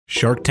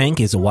Shark Tank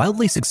is a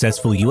wildly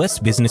successful US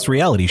business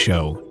reality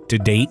show. To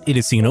date, it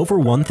has seen over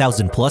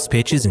 1,000 plus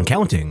pitches and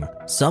counting.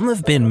 Some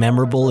have been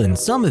memorable and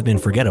some have been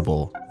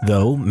forgettable.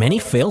 Though, many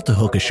fail to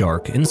hook a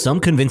shark and some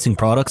convincing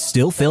products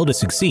still fail to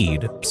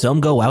succeed. Some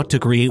go out to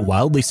create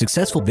wildly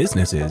successful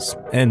businesses.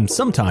 And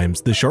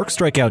sometimes, the sharks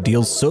strike out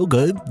deals so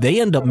good,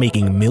 they end up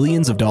making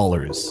millions of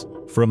dollars.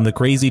 From the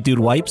crazy dude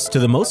wipes to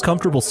the most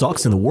comfortable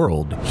socks in the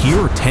world, here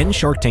are 10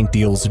 Shark Tank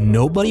deals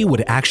nobody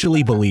would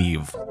actually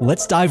believe.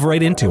 Let's dive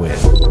right into it.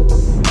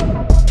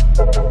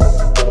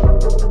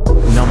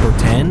 Number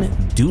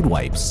 10. Dude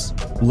Wipes.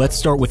 Let's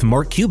start with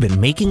Mark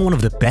Cuban making one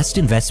of the best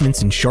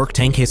investments in Shark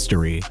Tank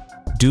history.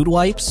 Dude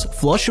Wipes,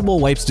 flushable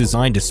wipes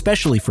designed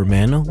especially for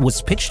men,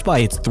 was pitched by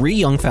its 3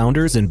 young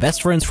founders and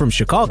best friends from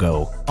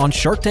Chicago on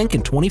Shark Tank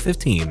in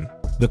 2015.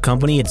 The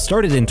company had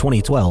started in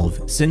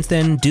 2012. Since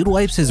then, Dude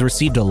Wipes has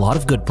received a lot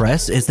of good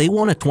press as they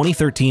won a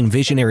 2013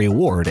 Visionary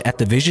Award at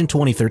the Vision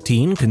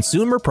 2013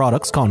 Consumer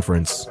Products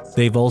Conference.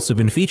 They've also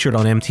been featured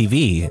on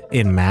MTV,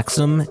 in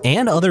Maxim,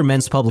 and other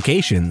men's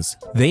publications.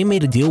 They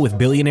made a deal with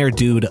billionaire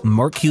dude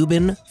Mark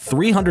Cuban,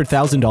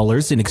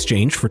 $300,000 in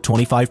exchange for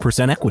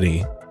 25%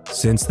 equity.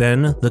 Since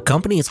then, the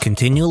company has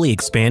continually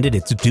expanded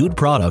its Dude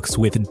products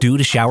with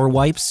Dude shower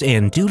wipes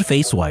and Dude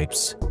face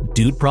wipes.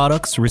 Dude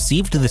products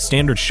received the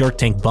standard Shark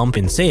Tank bump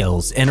in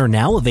sales and are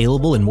now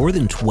available in more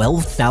than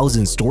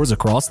 12,000 stores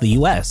across the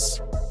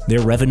US.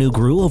 Their revenue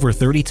grew over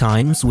 30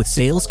 times, with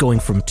sales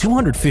going from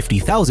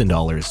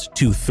 $250,000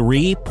 to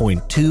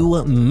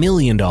 $3.2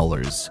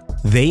 million.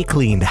 They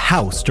cleaned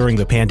house during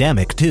the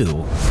pandemic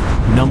too.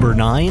 Number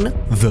 9.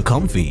 The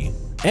Comfy.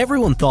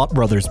 Everyone thought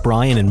brothers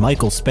Brian and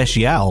Michael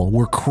Speciale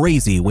were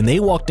crazy when they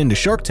walked into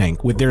Shark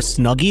Tank with their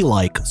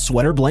Snuggie-like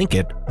sweater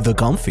blanket, The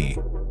Comfy.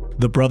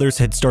 The brothers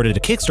had started a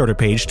Kickstarter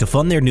page to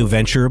fund their new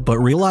venture, but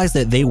realized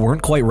that they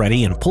weren't quite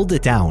ready and pulled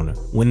it down.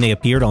 When they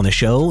appeared on the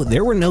show,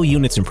 there were no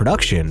units in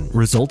production,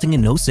 resulting in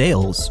no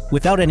sales.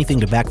 Without anything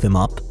to back them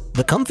up,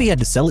 The Comfy had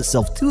to sell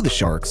itself to the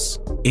sharks.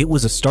 It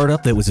was a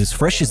startup that was as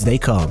fresh as they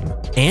come,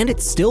 and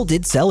it still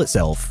did sell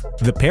itself.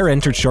 The pair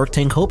entered Shark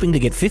Tank hoping to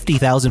get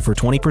 $50,000 for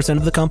 20%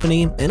 of the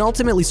company, and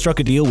ultimately struck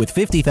a deal with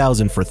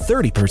 $50,000 for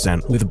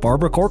 30% with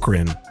Barbara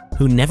Corcoran,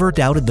 who never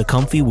doubted The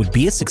Comfy would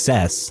be a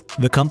success.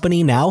 The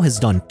company now has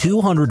done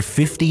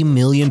 $250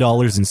 million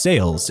in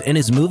sales and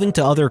is moving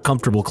to other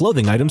comfortable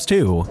clothing items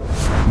too.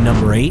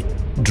 Number 8.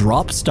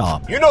 Drop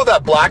Stop. You know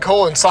that black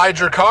hole inside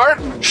your car?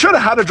 Should've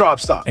had a drop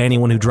stop.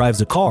 Anyone who drives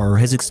a car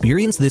has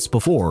experienced this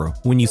before.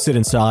 When you sit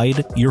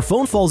inside, your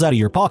phone falls out of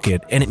your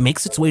pocket and it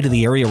makes its way to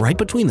the area right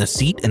between the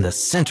seat and the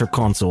center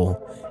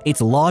console.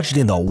 It's lodged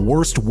in the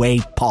worst way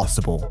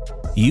possible.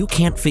 You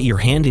can't fit your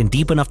hand in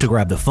deep enough to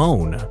grab the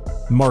phone.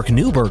 Mark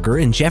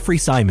Newberger and Jeffrey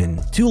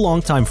Simon, 2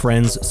 longtime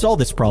friends, saw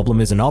this problem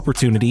as an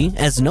opportunity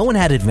as no one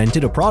had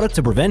invented a product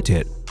to prevent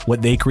it.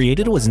 What they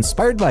created was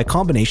inspired by a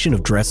combination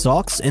of dress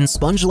socks and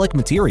sponge-like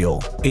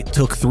material. It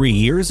took 3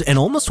 years and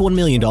almost $1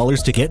 million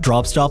to get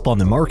Drop Stop on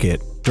the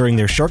market. During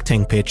their Shark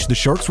Tank pitch, the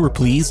Sharks were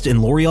pleased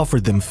and Lori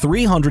offered them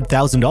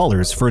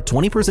 $300,000 for a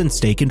 20%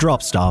 stake in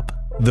Drop Stop.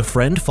 The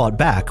friend fought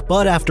back,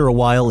 but after a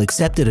while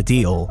accepted a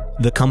deal.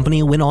 The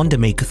company went on to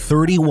make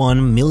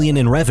 $31 million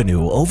in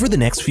revenue over the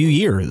next few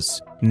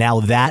years. Now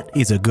that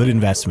is a good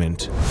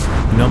investment.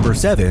 Number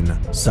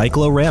 7.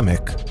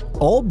 Cycloramic.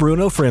 All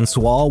Bruno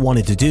Francois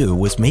wanted to do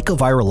was make a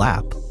viral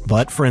app,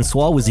 but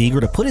Francois was eager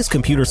to put his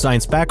computer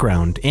science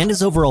background and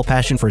his overall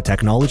passion for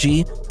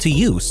technology to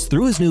use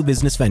through his new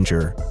business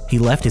venture. He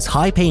left his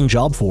high-paying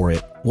job for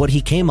it. What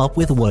he came up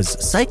with was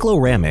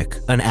Cycloramic,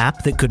 an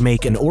app that could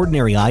make an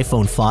ordinary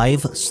iPhone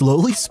 5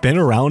 slowly spin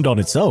around on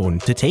its own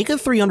to take a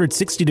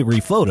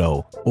 360-degree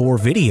photo or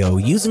video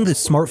using the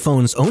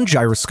smartphone's own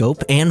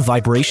gyroscope and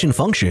vibration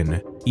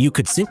function. You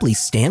could simply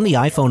stand the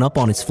iPhone up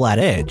on its flat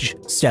edge,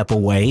 step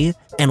away,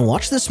 and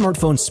watch the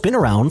smartphone spin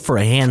around for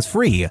a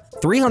hands-free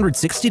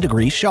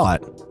 360-degree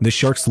shot. The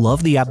Sharks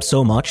loved the app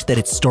so much that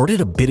it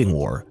started a bidding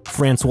war.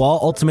 Francois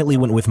ultimately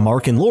went with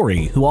Mark and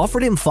Lori, who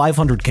offered him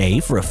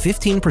 $500K for a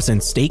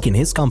 15% stake in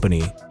his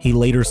company. He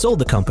later sold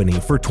the company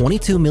for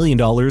 $22 million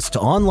to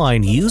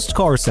online used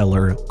car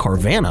seller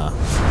Carvana.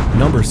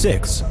 Number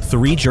 6.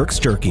 3 Jerks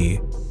Jerky.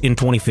 In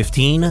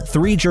 2015,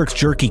 3 Jerks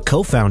Jerky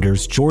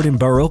co-founders Jordan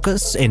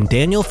Barokas and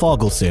Daniel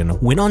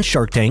Fogelson went on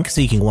Shark Tank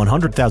seeking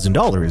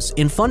 $100,000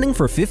 in funding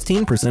for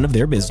 15% of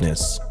their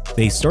business.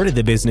 They started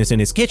the business in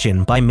his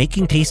kitchen by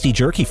making tasty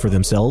jerky for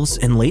themselves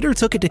and later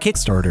took it to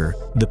Kickstarter.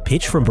 The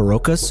pitch from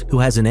Barokas, who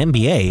has an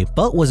MBA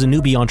but was a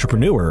newbie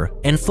entrepreneur,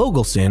 and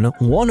Fogelson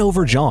won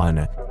over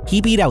John. He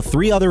beat out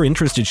 3 other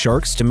interested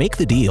sharks to make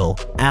the deal.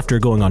 After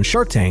going on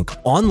Shark Tank,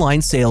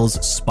 online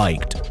sales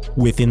spiked.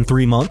 Within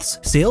 3 months,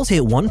 sales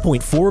hit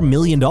 $1.4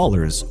 million,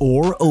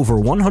 or over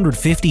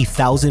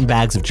 150,000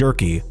 bags of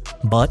jerky.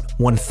 But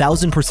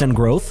 1,000%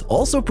 growth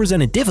also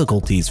presented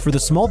difficulties for the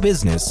small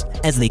business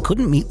as they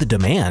couldn't meet the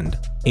demand.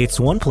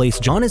 It's one place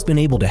John has been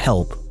able to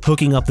help,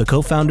 hooking up the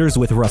co-founders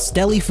with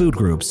Rustelli Food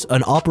Groups,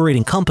 an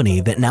operating company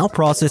that now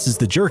processes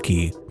the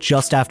jerky.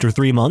 Just after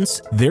 3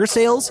 months, their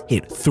sales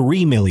hit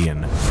 $3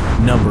 million.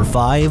 Number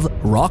 5.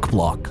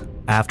 Rockblock.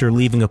 After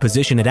leaving a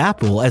position at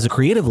Apple as a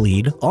creative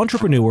lead,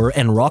 entrepreneur,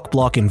 and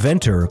Rockblock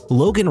inventor,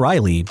 Logan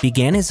Riley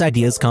began his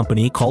ideas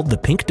company called The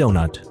Pink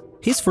Donut.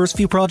 His first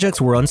few projects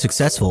were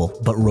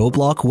unsuccessful, but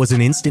Roblox was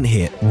an instant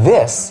hit.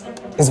 This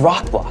is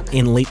Rockblock.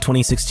 In late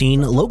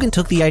 2016, Logan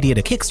took the idea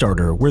to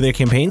Kickstarter, where their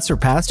campaign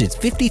surpassed its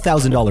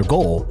 $50,000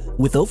 goal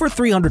with over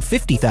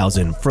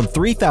 $350,000 from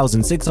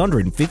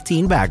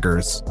 3,615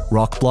 backers.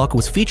 Rockblock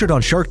was featured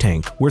on Shark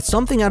Tank, where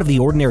something out of the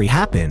ordinary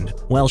happened.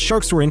 While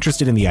sharks were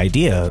interested in the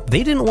idea,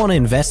 they didn't want to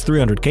invest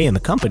 $300K in the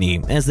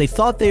company, as they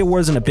thought there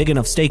wasn't a big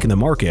enough stake in the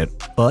market.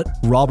 But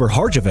Robert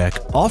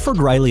Harjavec offered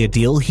Riley a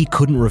deal he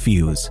couldn't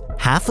refuse.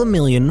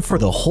 $500,000 for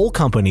the whole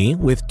company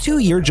with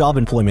 2-year job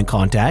employment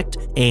contract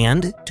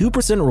and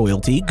 2%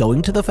 royalty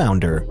going to the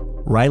founder.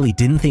 Riley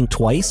didn't think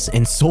twice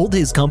and sold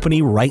his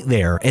company right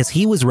there, as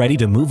he was ready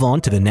to move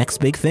on to the next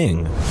big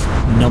thing.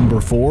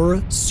 Number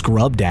 4.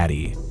 Scrub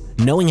Daddy.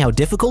 Knowing how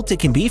difficult it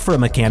can be for a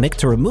mechanic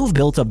to remove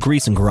built-up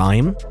grease and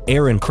grime,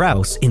 Aaron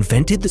Krause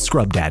invented the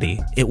Scrub Daddy.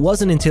 It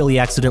wasn't until he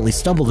accidentally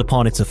stumbled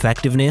upon its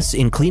effectiveness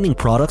in cleaning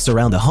products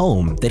around the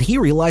home that he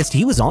realized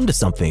he was onto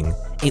something.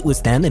 It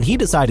was then that he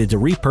decided to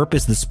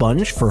repurpose the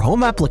sponge for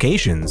home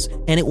applications,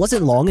 and it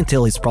wasn't long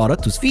until his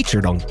product was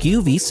featured on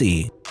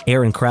QVC.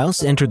 Aaron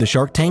Krause entered the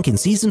Shark Tank in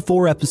Season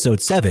 4,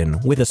 Episode 7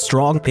 with a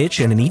strong pitch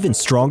and an even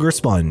stronger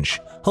sponge,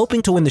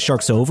 hoping to win the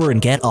sharks over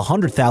and get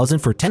 $100,000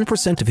 for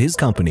 10% of his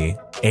company.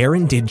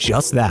 Aaron did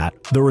just that.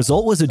 The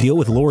result was a deal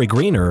with Lori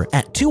Greener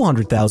at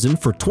 $200,000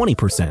 for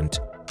 20%.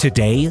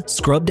 Today,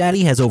 Scrub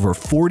Daddy has over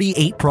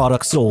 48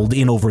 products sold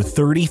in over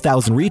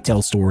 30,000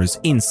 retail stores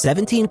in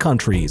 17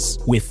 countries,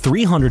 with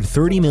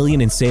 $330 million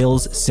in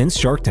sales since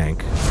Shark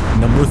Tank.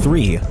 Number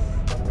 3.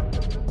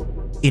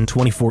 In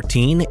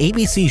 2014,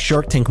 ABC's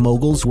Shark Tank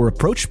moguls were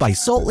approached by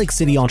Salt Lake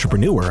City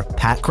entrepreneur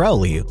Pat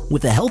Crowley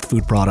with a health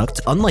food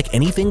product unlike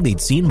anything they'd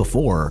seen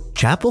before.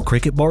 Chapel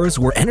Cricket Bars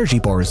were energy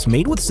bars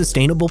made with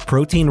sustainable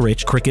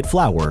protein-rich cricket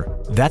flour.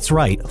 That's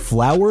right,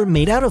 flour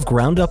made out of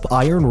ground-up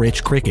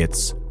iron-rich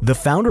crickets. The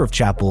founder of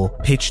Chapel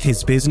pitched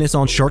his business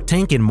on Shark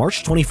Tank in March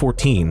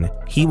 2014.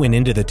 He went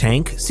into the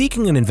tank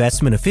seeking an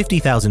investment of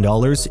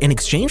 $50,000 in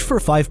exchange for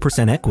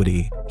 5%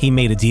 equity. He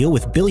made a deal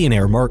with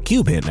billionaire Mark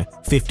Cuban,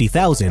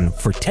 $50,000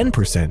 for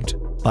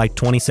 10%. By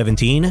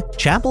 2017,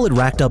 Chapel had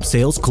racked up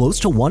sales close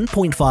to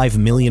 $1.5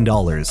 million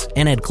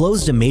and had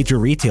closed a major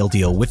retail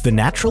deal with the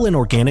natural and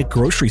organic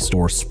grocery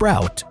store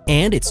Sprout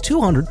and its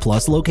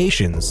 200-plus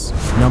locations.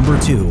 Number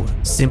 2.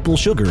 Simple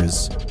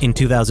Sugars. In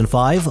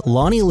 2005,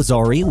 Lonnie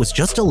Lazzari was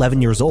just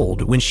 11 years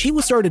old when she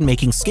started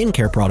making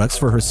skincare products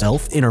for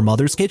herself in her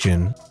mother's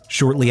kitchen.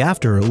 Shortly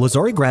after,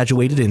 Lazzari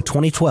graduated in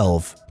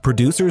 2012.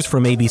 Producers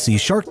from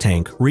ABC's Shark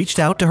Tank reached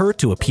out to her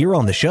to appear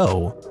on the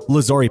show.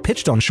 Lazzari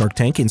pitched on Shark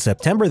Tank in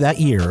September that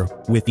year,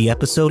 with the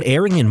episode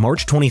airing in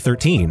March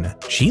 2013.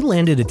 She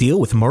landed a deal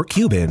with Mark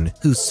Cuban,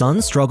 whose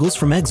son struggles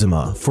from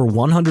eczema, for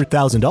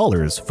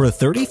 $100,000 for a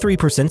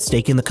 33%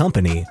 stake in the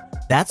company.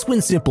 That's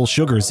when Simple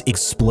Sugars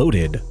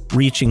exploded,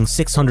 reaching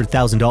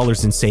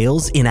 $600,000 in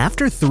sales in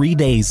after 3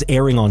 days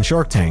airing on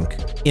Shark Tank.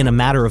 In a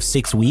matter of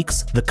 6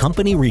 weeks, the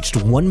company reached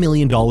 $1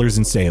 million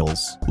in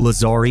sales.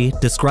 Lazzari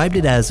described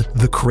it as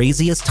the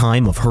craziest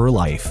time of her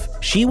life.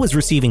 She was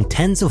receiving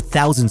tens of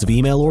thousands of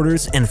email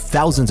orders and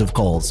thousands of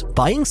calls,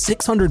 buying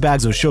 600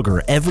 bags of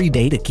sugar every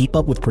day to keep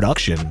up with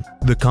production.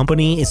 The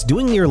company is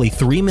doing nearly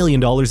 $3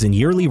 million in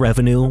yearly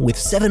revenue with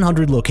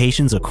 700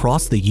 locations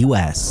across the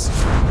US.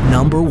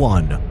 Number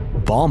 1.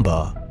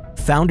 Bomba.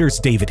 Founders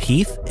David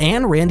Heath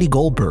and Randy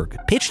Goldberg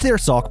pitched their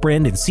sock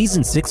brand in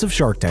Season 6 of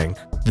Shark Tank.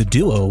 The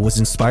duo was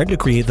inspired to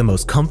create the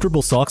most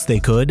comfortable socks they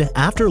could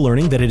after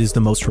learning that it is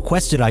the most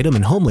requested item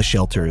in homeless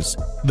shelters.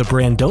 The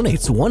brand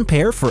donates 1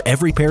 pair for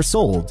every pair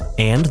sold,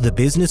 and the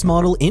business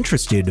model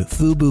interested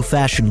FUBU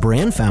fashion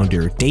brand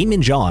founder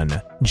Daymond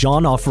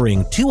John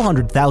offering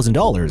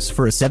 $200,000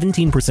 for a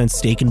 17%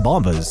 stake in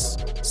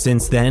Bombas.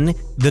 Since then,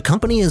 the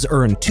company has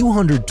earned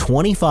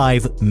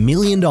 $225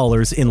 million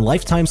in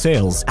lifetime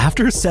sales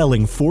after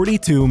selling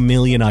 42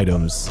 million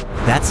items.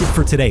 That's it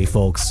for today,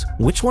 folks.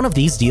 Which one of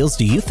these deals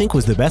do you think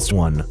was the best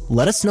one?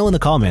 Let us know in the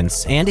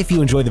comments, and if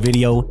you enjoyed the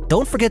video,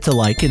 don't forget to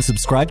like and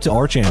subscribe to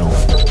our channel.